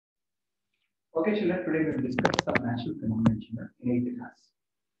Okay, children, today we will discuss some natural phenomena children, in 8th class.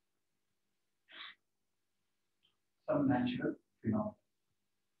 Some natural phenomena.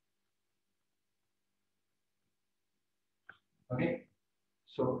 Okay,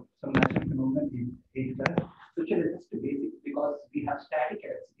 so some natural phenomena in 8th class. So children, just basic because we have static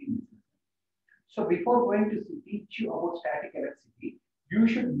electricity in this lesson. So before going to teach you about static electricity, you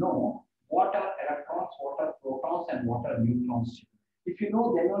should know what are electrons, what are protons, and what are neutrons. If you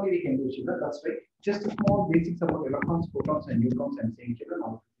know, then only we can do children. That's why just a small basics about electrons, protons, and neutrons. I'm saying children.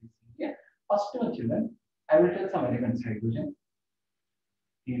 Now, yeah. First one, children, I will tell some elements: hydrogen,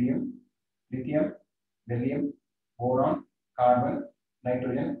 helium, lithium, beryllium, boron, carbon,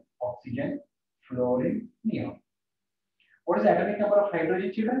 nitrogen, oxygen, fluorine, neon. What is the atomic number of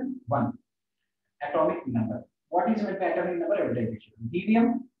hydrogen, children? 1. Atomic number. What is meant by atomic number? I will tell you.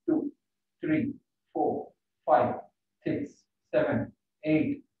 Helium 2, 3, 4, 5, 6, 7,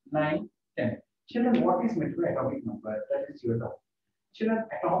 8, 9, 10. Children, what is meant by atomic number? That is your doubt. Children,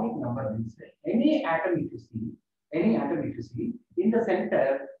 atomic number means any atom if you see, in the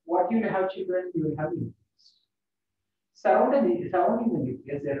center, what you will have, children, you will have nucleus. Surrounding the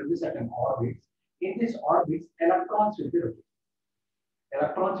nucleus, there will be certain orbits. In these orbits, electrons will be rotating.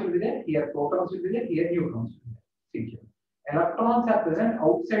 Electrons will be there, here protons will be there, here neutrons will be there. See here. Electrons are present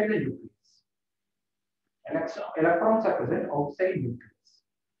outside the nucleus. Electrons are present outside nucleus.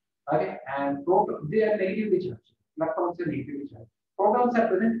 Okay, and they are negatively charged. Electrons are negatively charged. Protons are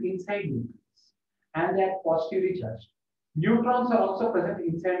present inside nucleus and they are positively charged. Neutrons are also present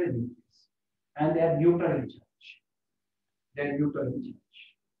inside the nucleus and they are neutrally charged. They are neutral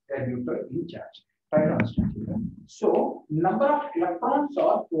in charge. Try to understand here. So, number of electrons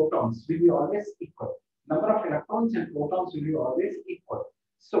or protons will be always equal. Number of electrons and protons will be always equal.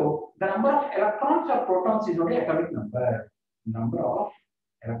 So, the number of electrons or protons is only atomic number. Number of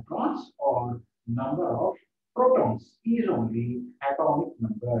electrons or number of protons is only atomic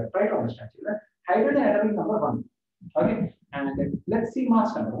number. Try to understand here. Hydrogen atomic number 1. Okay, and let's see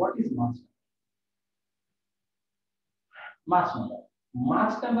mass number. What is mass number? Mass number.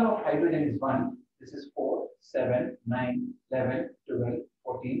 Mass number of hydrogen is 1. This is 4, 7, 9, 11, 12,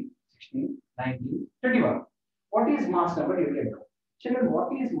 14, 16, 19, 21. What is mass number? You can know. Children,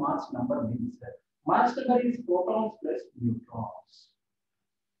 what is mass number means? Mass number is protons plus neutrons.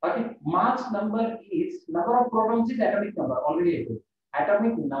 Okay, mass number is number of protons is atomic number. Already I told.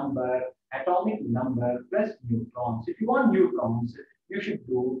 Atomic number plus neutrons. If you want neutrons, you should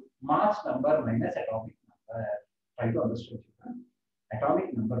do mass number minus atomic number. Try to understand.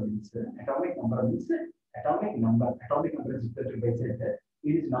 Atomic number means atomic number is equal to by Z.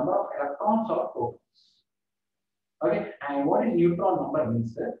 It is number of electrons or protons. Okay, and what is neutron number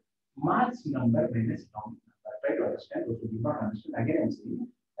means? Mass number minus atomic number. Try to understand. Those who do not understand, again I'm saying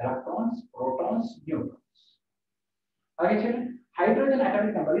electrons, protons, neutrons. Okay, children. Hydrogen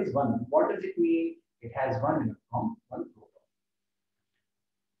atomic number is 1. What does it mean? It has 1 electron, 1 proton.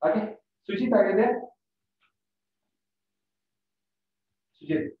 Okay, Sujit, are you there?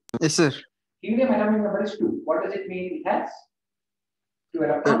 Yes, sir. Helium atomic number is 2. What does it mean? It has 2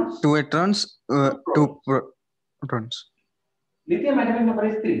 electrons. 2 electrons, 2 protons. Lithium atomic number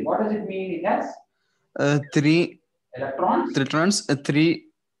is 3. What does it mean? It has 3 electrons. 3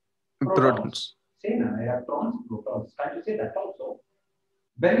 protons. Say no, electrons, protons. Can't you say that also?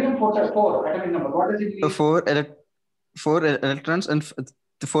 Beryllium 4 atomic number. What does it mean? 4 electrons and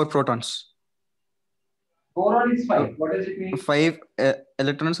 4 protons. Boron is 5. What does it mean? 5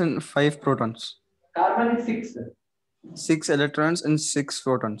 electrons and 5 protons. Carbon is 6. 6 electrons and 6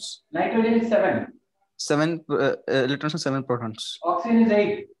 protons. Nitrogen is 7. 7 electrons and 7 protons. Oxygen is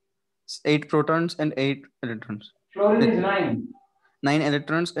 8. 8 protons and 8 electrons. Fluorine is 9. 9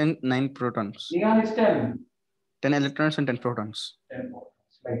 electrons and 9 protons. Neon is 10. 10 electrons and 10 protons. 10 protons.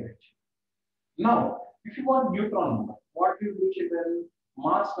 Like that. Now, if you want neutron number, what you do, children?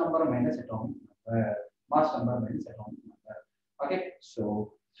 Mass number minus atomic number. Mass number minus atomic number. Okay,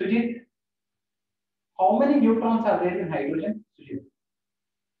 so Sujit, how many neutrons are there in hydrogen? Sujit.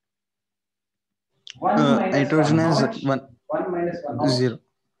 1 minus hydrogen 1. has 1 minus 1. 0.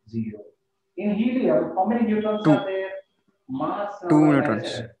 0. In helium, how many neutrons 2. are there? Mass 2 number neutrons.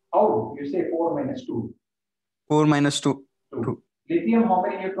 minus. How? You say 4 minus 2. 4 minus 2. 2. Lithium, how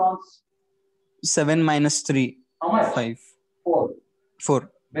many neutrons? 7 minus 3. How much? 5. 4.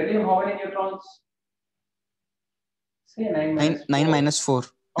 4. Beryllium, how many neutrons? Say 9 minus 9 4. minus 4.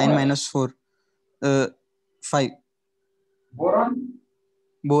 How 9 much? minus 4. 5. Boron?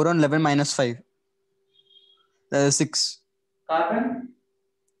 Boron 11 minus 5. 6. Carbon?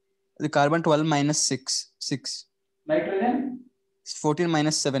 The carbon 12 minus 6. 6. Nitrogen? 14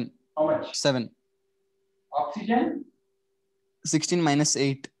 minus 7. How much? much? 7. Oxygen? 16 minus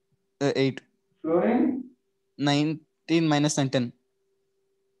 8. 8. Fluorine? 19 minus 9. 10.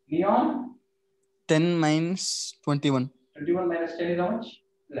 Neon? 10 minus 21. 21 minus 10 is how much?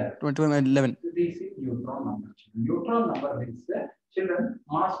 11. 21 minus 11. So this is neutron number. Neutron number means children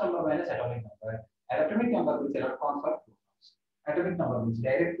mass number minus atomic number. Atomic number means electrons or protons. Atomic number means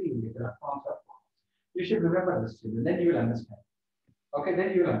directly you get electrons or protons. You should remember this, children. Then you will understand. Okay,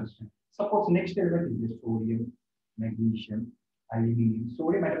 then you will understand. Suppose next element is sodium, magnesium, aluminum.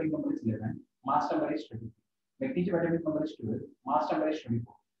 Sodium atomic number is 11. Mass number is 23. Magnesium atomic number is 12. Mass number is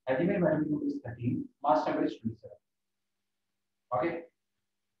 24. Aluminum atomic number is 13. Mass number is 27. Okay.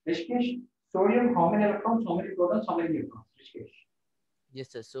 Rishikesh, sodium, how many electrons, how many protons, how many neutrons? Rishikesh.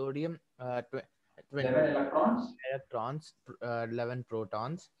 Yes, sir. Sodium, 11 electrons. 11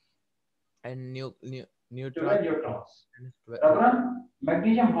 protons, and 12 neutron. neutrons. Raghuram,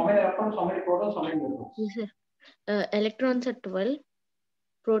 magnesium, how many electrons, how many protons, how many neutrons? Yes, sir. Electrons are 12,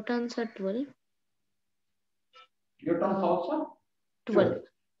 protons are 12. Neutrons also? 12.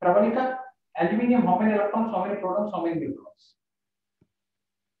 Pravalika, aluminium, how many electrons, how many protons, how many neutrons?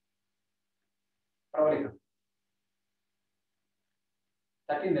 Pravalika.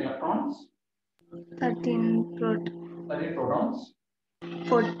 13 electrons. 13 13 protons.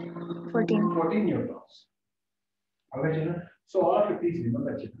 14. 14 neutrons. Okay, children. So all of you please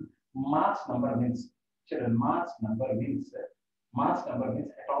remember, children, mass number means atomic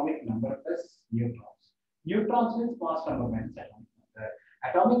number plus neutrons. Neutrons means mass number minus atomic number.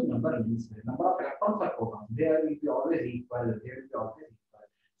 Atomic number means the number of electrons or protons. They will be always equal.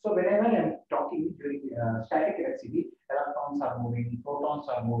 So whenever I'm talking during static electricity, electrons are moving, protons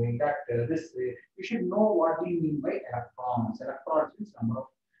are moving. You should know what do you mean by electrons. Electrons means number of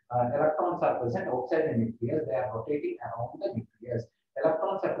electrons are present outside the nucleus. They are rotating around the nucleus.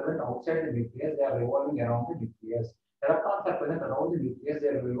 Electrons are present outside the nucleus. They are revolving around the nucleus. Electrons are present around the nucleus. They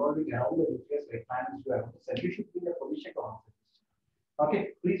are revolving around the nucleus like planets do around the sun. You should be in a position to answer this.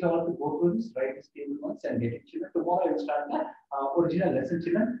 Okay, please all to go through this, write this table once and get it, children. Tomorrow I will start the original lesson,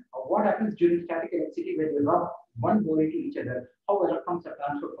 children. What happens during static electricity when you rub one body to each other? How electrons are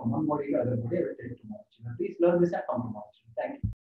transferred from one body to other body? I will tell you tomorrow, children. Please learn this and come tomorrow, children. Thank you.